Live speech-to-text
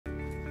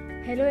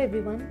Hello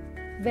everyone,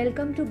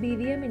 welcome to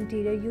BVM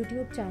Interior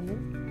YouTube channel.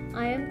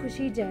 I am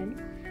Khushi Jain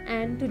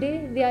and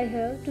today we are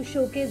here to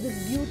showcase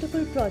this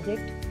beautiful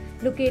project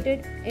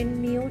located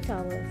in NEO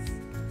Towers.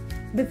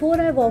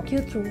 Before I walk you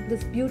through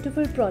this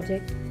beautiful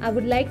project, I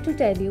would like to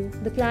tell you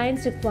the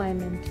client's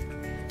requirement.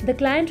 The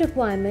client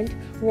requirement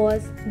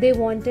was they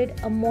wanted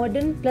a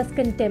modern plus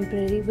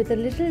contemporary with a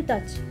little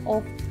touch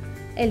of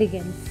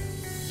elegance.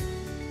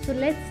 So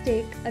let's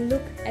take a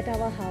look at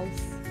our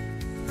house.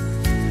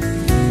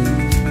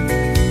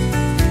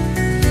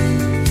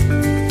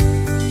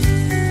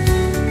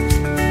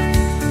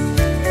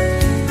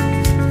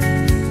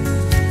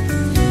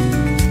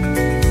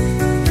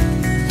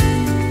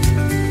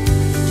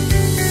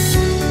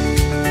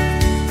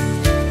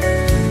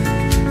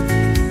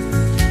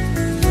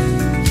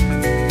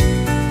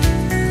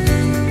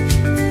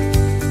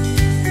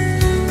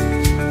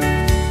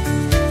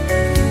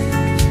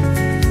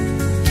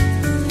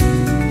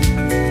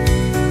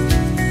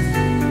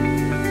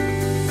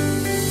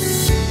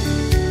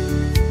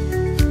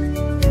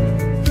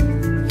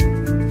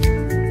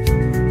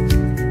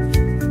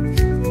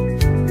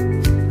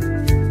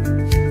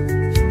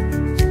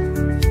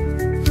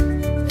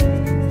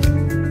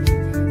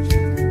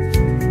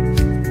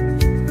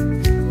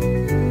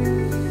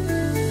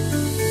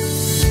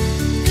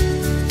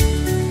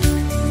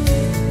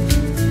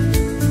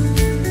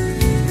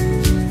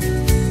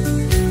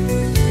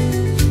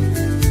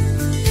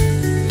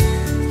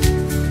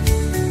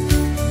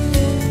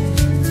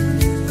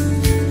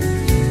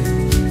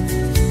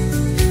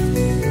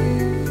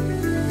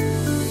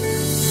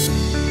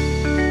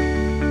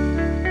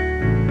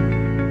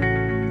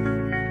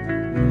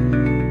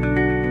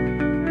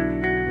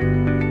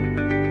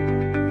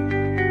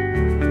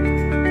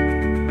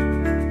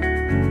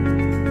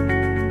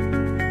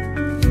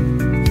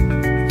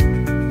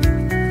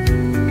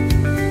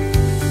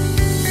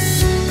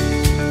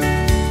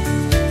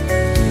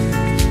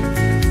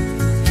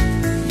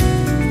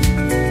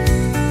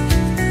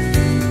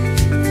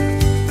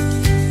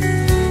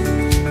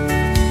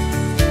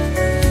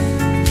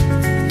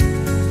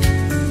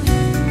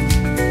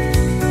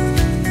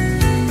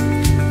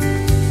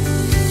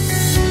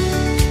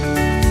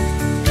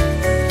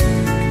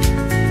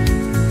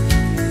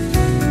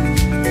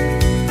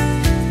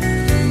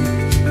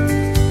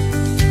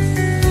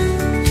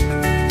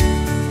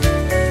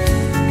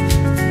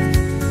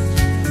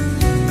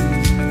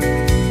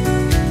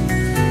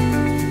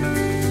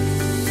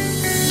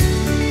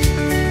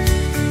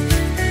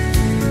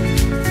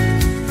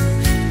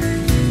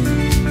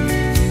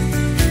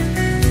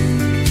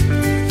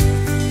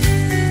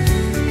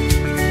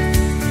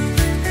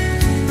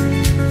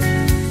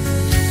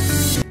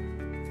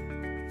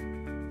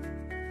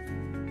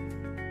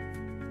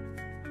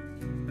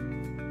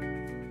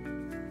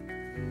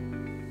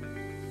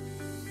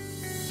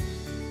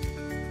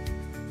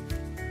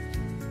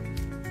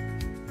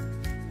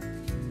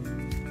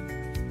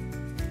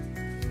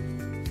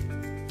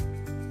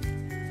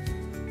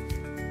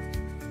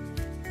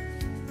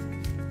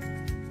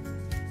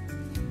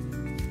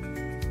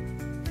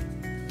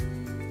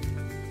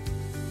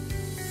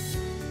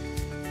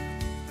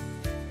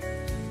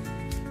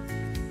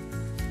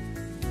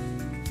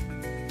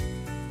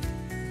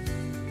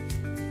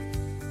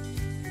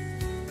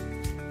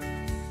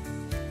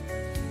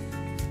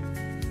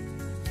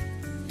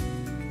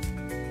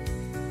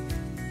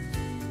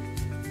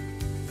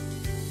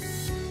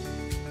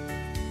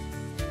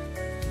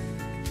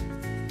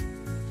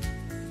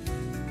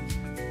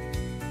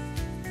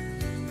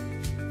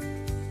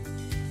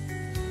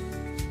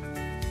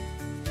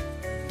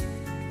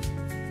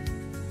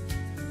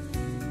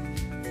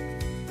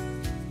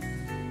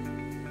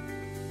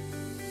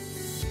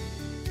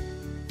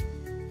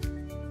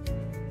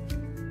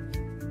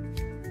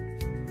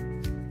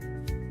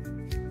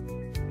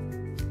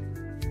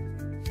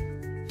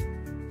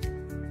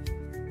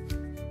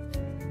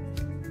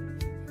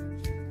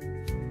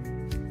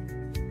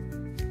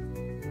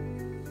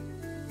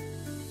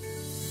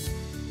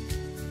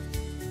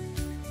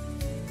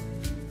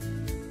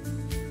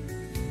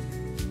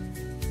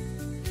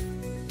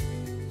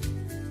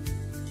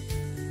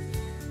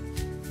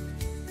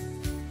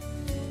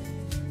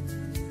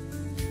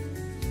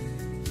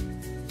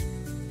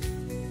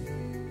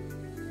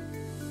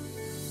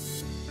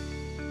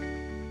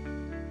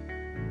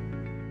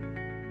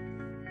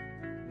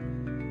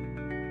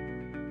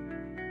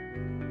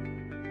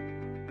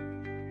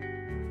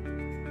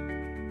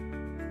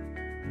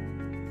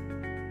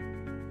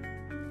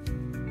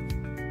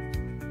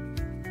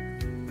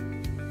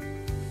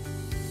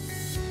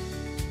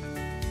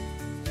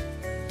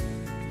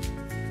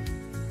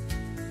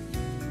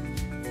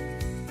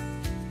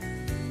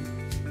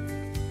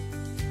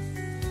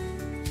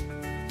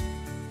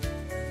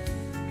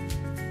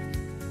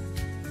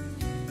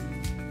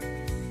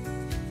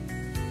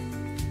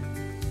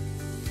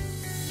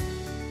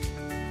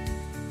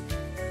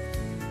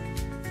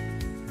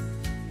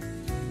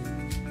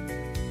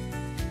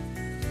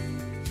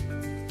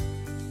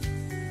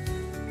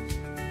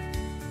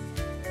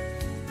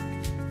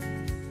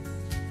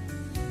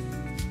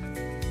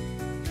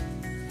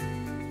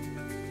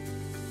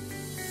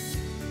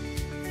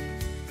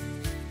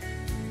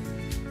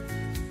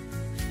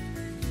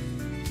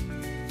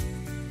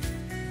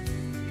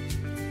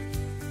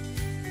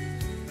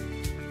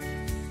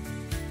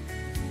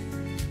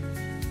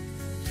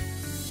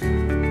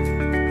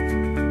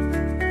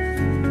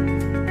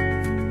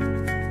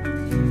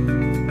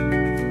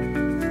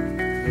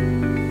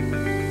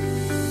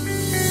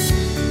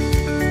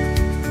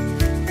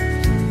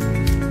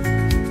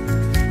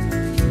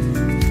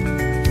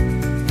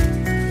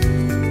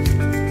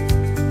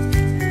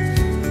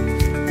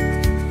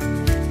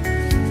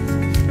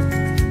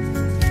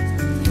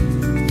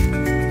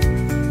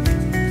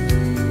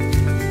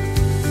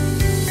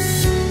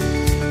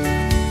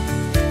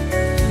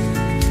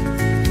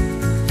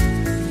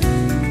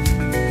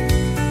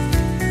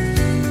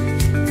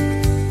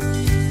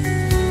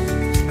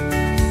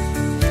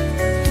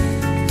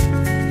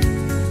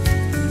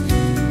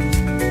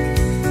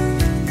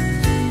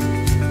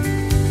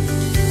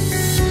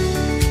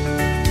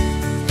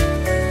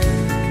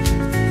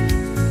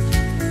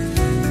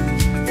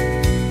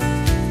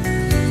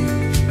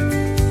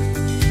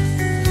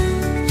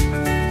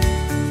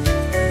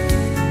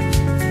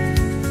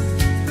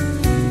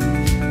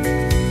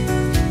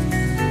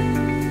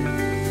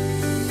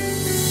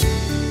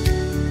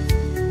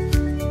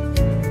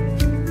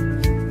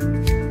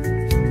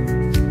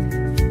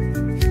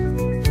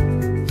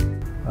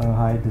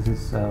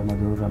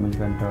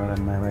 Madhur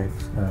and my wife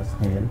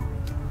Snehal.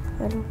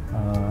 Hello.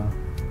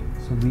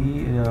 So we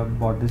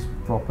bought this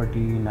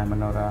property in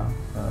Amanora.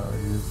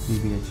 This is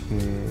 3 BHK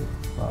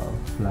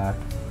flat.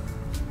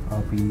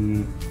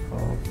 We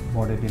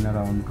bought it in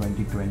around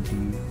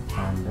 2020,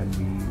 and then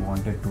we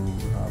wanted to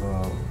have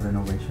a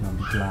renovation of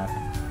the flat,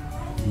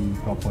 the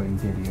proper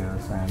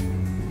interiors,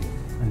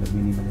 and the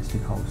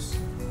minimalistic house.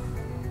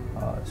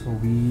 So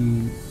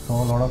we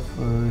saw a lot of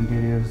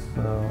interiors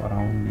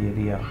around the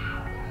area,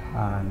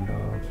 and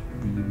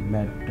we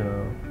met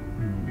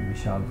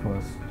Vishal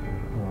first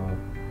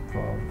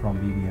from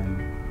BVM,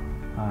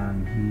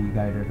 and he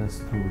guided us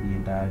through the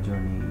entire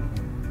journey.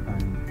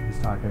 And we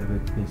started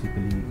with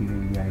basically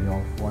giving the idea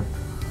of what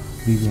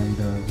BVM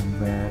does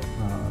and where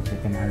they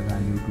can add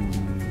value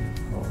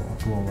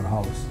to our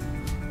house.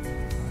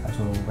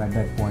 So at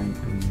that point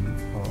we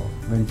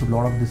went through a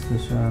lot of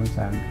discussions,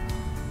 and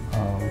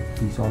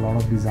we saw a lot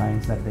of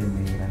designs that they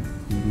made, and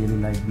we really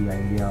liked the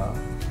idea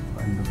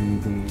and the way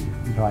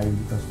they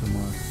drive the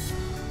customers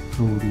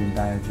through the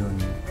entire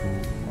journey,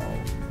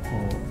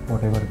 through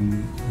whatever we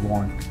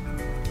want.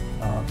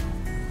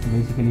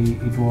 Basically,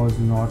 it was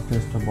not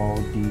just about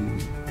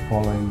the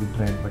following the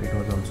trend, but it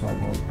was also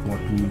about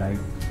what we like,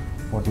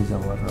 what is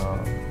our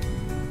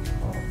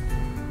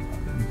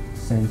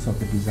sense of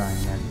the design,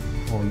 and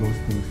all those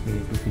things we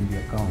took in the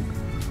account.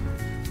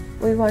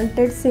 We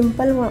wanted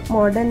simple,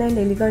 modern and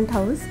elegant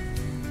house.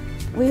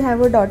 We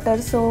have a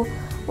daughter, so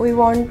we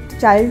want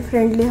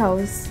child-friendly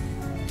house.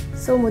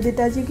 So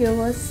Mudita ji gave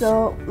us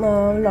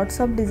lots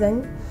of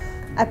design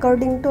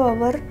according to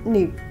our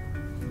need.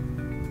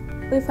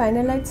 We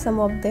finalized some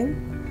of them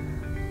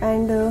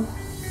and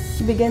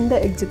began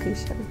the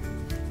execution.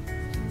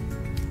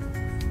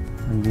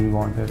 And we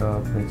wanted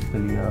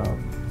basically a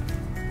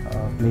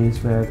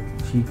place where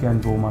she can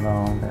roam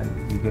around,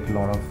 and we get a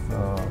lot of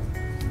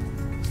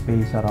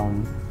space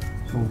around.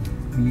 So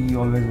we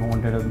always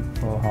wanted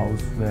a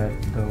house where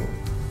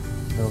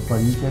the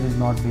furniture is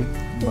not big,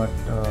 but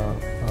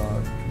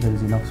there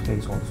is enough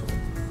space also.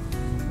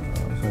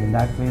 So in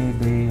that way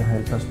they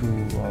helped us to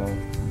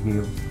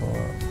give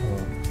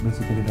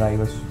basically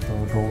drove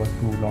us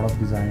through a lot of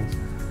designs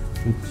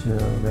which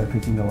were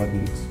fitting our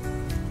needs,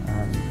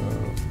 and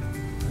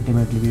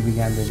ultimately we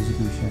began the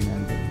execution,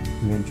 and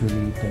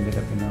eventually it ended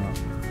up in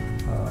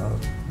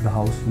the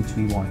house which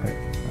we wanted,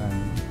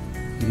 and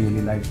we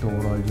really liked the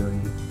overall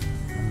journey,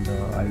 and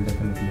I'll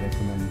definitely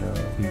recommend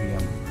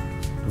BVM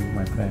to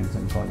my friends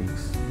and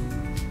colleagues.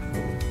 So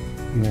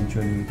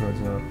eventually it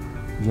was a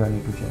journey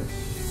to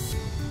cherish.